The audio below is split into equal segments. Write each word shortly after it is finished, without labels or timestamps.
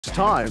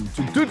time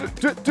to do.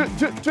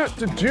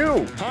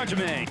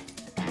 Hajime.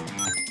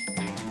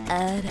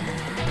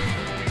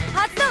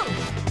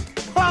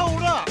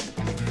 Hold up!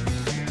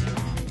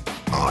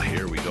 Oh,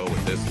 here we go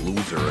with this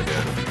loser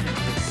again.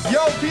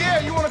 Yo,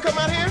 Pierre, you wanna come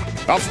out here?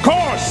 Of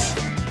course!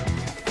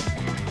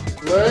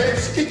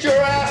 Let's get your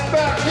ass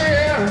back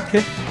here!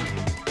 Okay.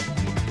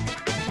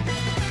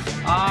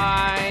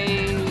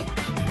 I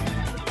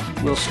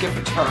will skip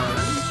a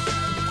turn.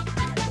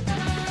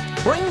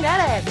 Bring that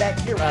ass back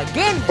here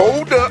again.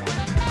 Hold up!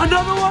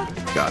 Another one?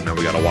 God, now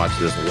we gotta watch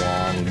this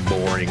long,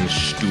 boring,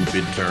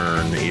 stupid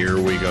turn. Here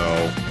we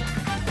go.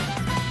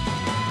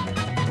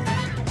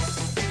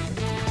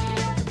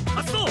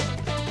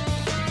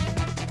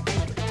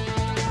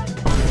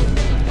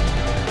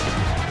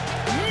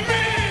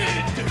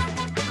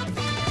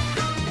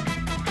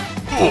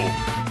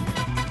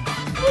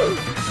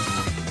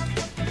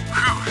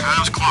 That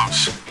was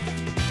close.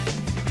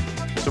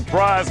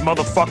 Surprise,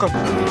 motherfucker.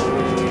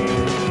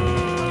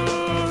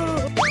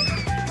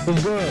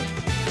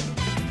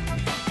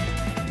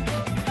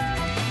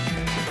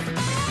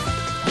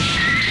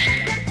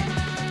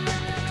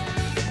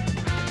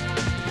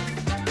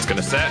 It's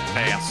gonna set.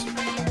 Pass.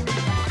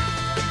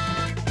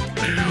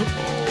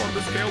 Oh, on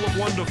the scale of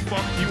 1 to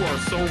fuck, you are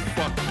so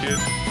fucked, kid.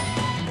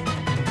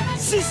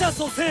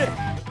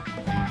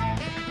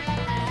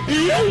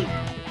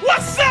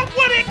 What's up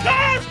with it,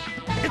 cuz?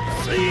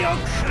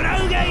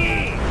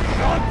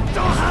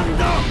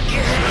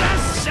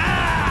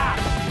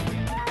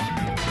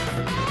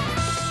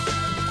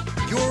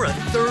 You're a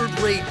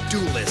third-rate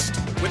duelist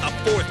with a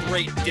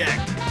fourth-rate deck.